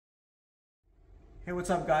Hey,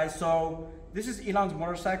 what's up guys? So this is Elon's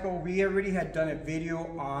motorcycle. We already had done a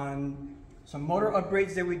video on some motor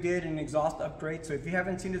upgrades that we did and exhaust upgrades. So if you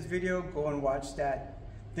haven't seen this video, go and watch that.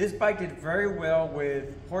 This bike did very well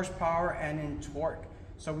with horsepower and in torque.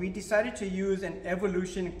 So we decided to use an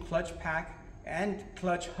Evolution clutch pack and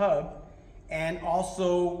clutch hub. And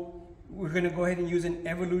also we're gonna go ahead and use an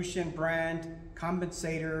Evolution brand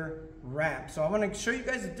compensator ramp. So I wanna show you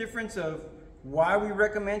guys the difference of why we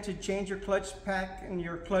recommend to change your clutch pack and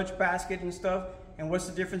your clutch basket and stuff, and what's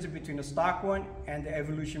the difference between the stock one and the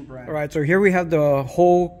Evolution brand. All right, so here we have the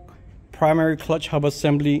whole primary clutch hub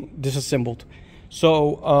assembly disassembled.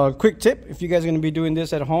 So quick tip, if you guys are going to be doing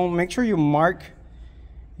this at home, make sure you mark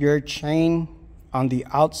your chain on the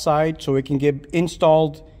outside so it can get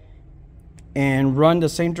installed and run the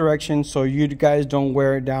same direction so you guys don't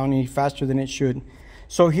wear it down any faster than it should.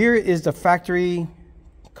 So here is the factory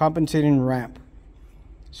compensating ramp.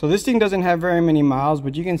 So this thing doesn't have very many miles,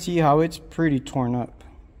 but you can see how it's pretty torn up.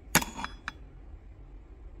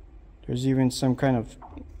 There's even some kind of,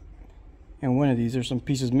 in one of these there's some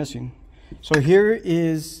pieces missing. So here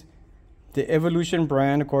is the Evolution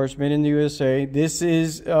brand, of course, made in the USA. This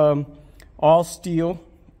is all steel.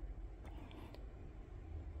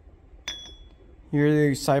 Here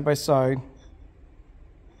they're side by side.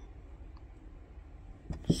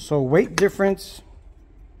 So weight difference,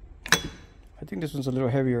 I think this one's a little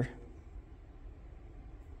heavier,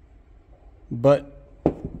 but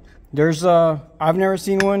there's I've never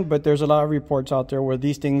seen one, but there's a lot of reports out there where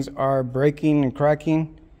these things are breaking and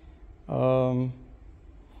cracking. So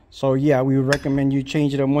yeah, we would recommend you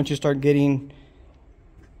change them once you start getting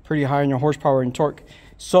pretty high on your horsepower and torque.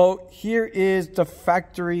 So here is the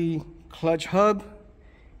factory clutch hub,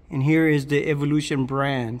 and here is the Evolution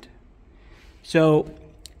brand. So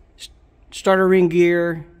starter ring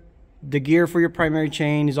gear, the gear for your primary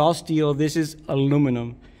chain is all steel. This is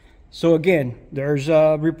aluminum. So again, there's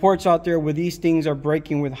reports out there where these things are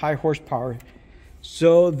breaking with high horsepower.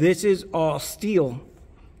 So this is all steel.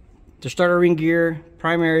 The starter ring gear,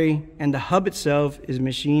 primary, and the hub itself is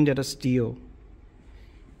machined out of steel.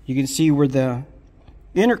 You can see where the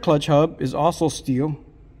inner clutch hub is also steel.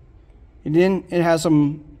 And then it has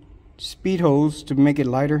some speed hose to make it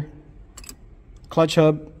lighter. Clutch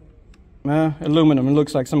hub, aluminum. It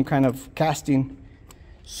looks like some kind of casting.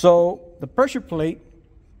 So the pressure plate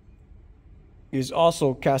is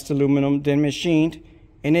also cast aluminum, then machined,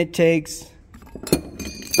 and it takes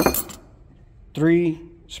 3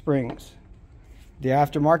 springs. The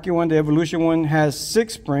aftermarket one, the Evolution one, has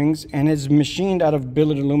 6 springs and is machined out of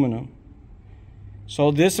billet aluminum.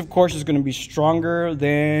 So this, of course, is going to be stronger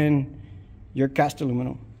than your cast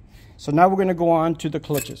aluminum. So now we're going to go on to the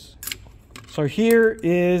clutches. So here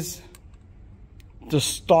is the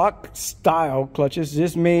stock style clutches.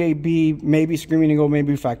 This may be Screaming Eagle,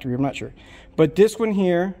 maybe factory, I'm not sure. But this one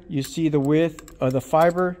here, you see the width of the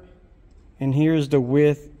fiber, and here's the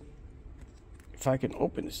width, if I can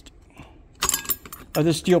open this, of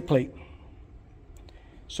the steel plate.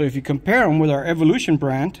 So if you compare them with our Evolution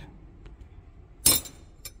brand,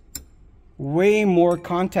 way more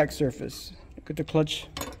contact surface. Look at the clutch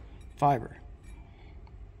fiber.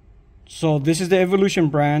 So this is the Evolution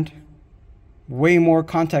brand. Way more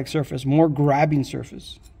contact surface, more grabbing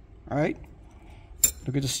surface. All right,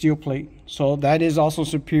 look at the steel plate. So that is also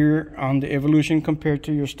superior on the Evolution compared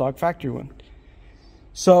to your stock factory one.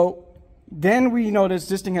 So then we notice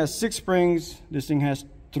this thing has 6 springs, this thing has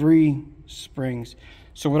 3 springs.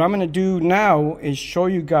 So what I'm going to do now is show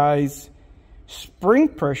you guys spring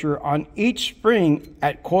pressure on each spring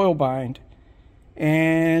at coil bind,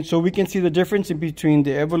 and so we can see the difference in between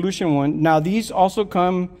the Evolution one. Now these also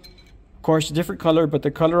come, of course, different color, but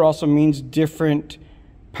the color also means different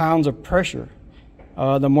pounds of pressure.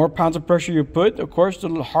 The more pounds of pressure you put, of course,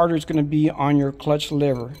 the harder it's going to be on your clutch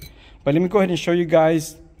lever. But let me go ahead and show you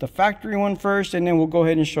guys the factory one first, and then we'll go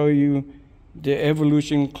ahead and show you the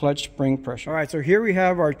Evolution clutch spring pressure. All right, so here we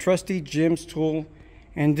have our trusty Jim's tool,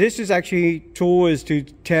 and this is actually tool is to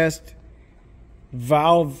test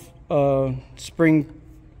valve spring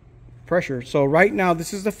pressure. So right now,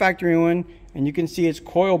 this is the factory one, and you can see it's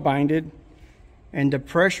coil binded, and the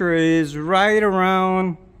pressure is right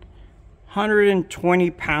around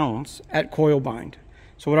 120 pounds at coil bind.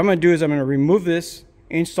 So what I'm going to do is I'm going to remove this,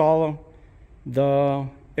 install the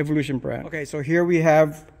Evolution brand. Okay, so here we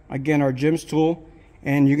have again our Jim's tool,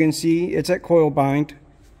 and you can see it's at coil bind,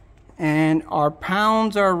 and our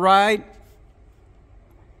pounds are right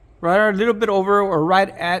a little bit over, or right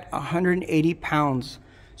at 180 pounds.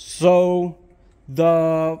 So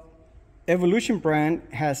the Evolution brand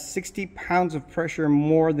has 60 pounds of pressure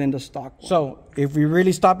more than the stock one. So if we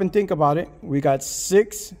really stop and think about it, we got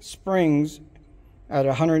 6 springs at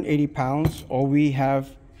 180 pounds, or we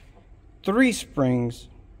have 3 springs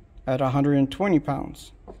at 120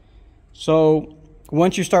 pounds. So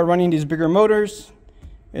once you start running these bigger motors,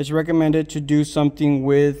 it's recommended to do something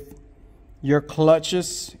with your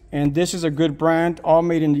clutches. And this is a good brand, all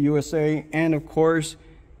made in the USA, and of course,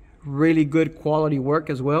 really good quality work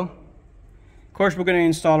as well. Of course, we're going to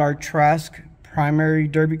install our Trask primary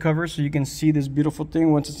derby cover so you can see this beautiful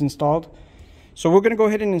thing once it's installed. So we're going to go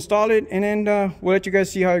ahead and install it, and then we'll let you guys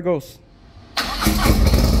see how it goes.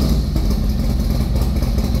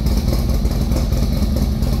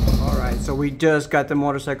 Alright, so we just got the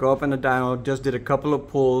motorcycle up and the dyno, just did a couple of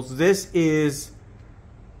pulls. This is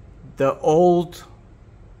the old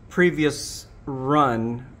previous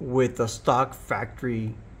run with the stock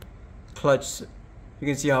factory clutch. You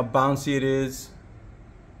can see how bouncy it is,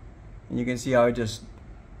 and you can see how it just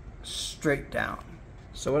straight down.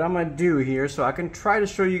 So what I'm gonna do here, so I can try to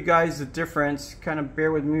show you guys the difference, kind of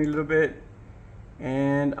bear with me a little bit,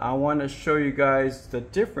 and I want to show you guys the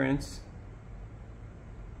difference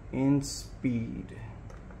in speed.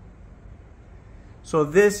 So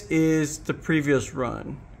this is the previous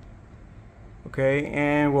run, okay,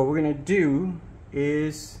 and what we're gonna do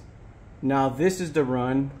is, now this is the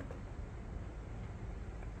run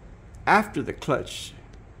after the clutch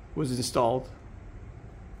was installed.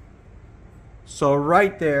 So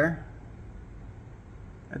right there,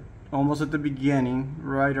 almost at the beginning,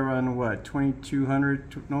 right around what,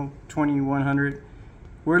 2200, no, 2100,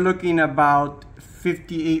 we're looking about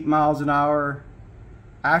 58 miles an hour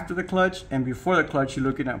after the clutch, and before the clutch you're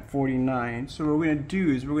looking at 49. So what we're going to do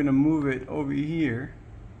is we're going to move it over here,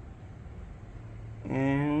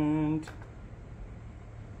 and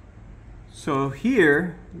so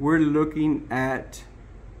here we're looking at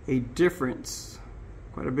a difference,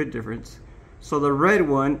 quite a bit difference. So the red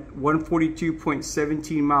one,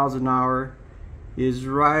 142.17 miles an hour, is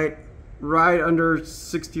right under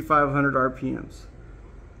 6,500 RPMs.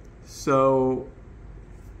 So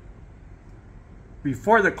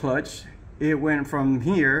before the clutch, it went from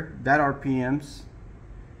here, that RPMs,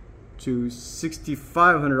 to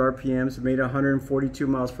 6,500 RPMs, made 142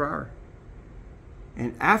 miles per hour.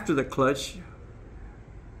 And after the clutch,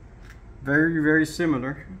 very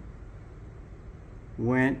similar,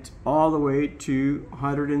 went all the way to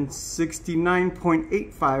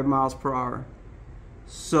 169.85 miles per hour.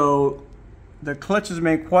 So the clutches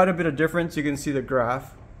make quite a bit of difference. You can see the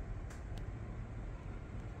graph.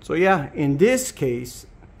 So yeah, in this case,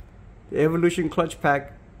 the Evolution clutch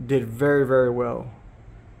pack did very well.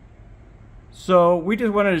 So we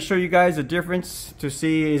just wanted to show you guys the difference to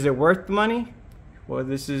see, is it worth the money? Well,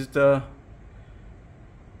 this is the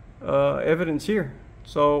evidence here.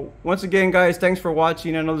 So once again, guys, thanks for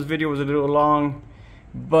watching. I know this video was a little long,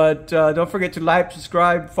 but don't forget to like,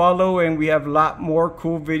 subscribe, follow, and we have a lot more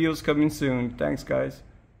cool videos coming soon. Thanks, guys.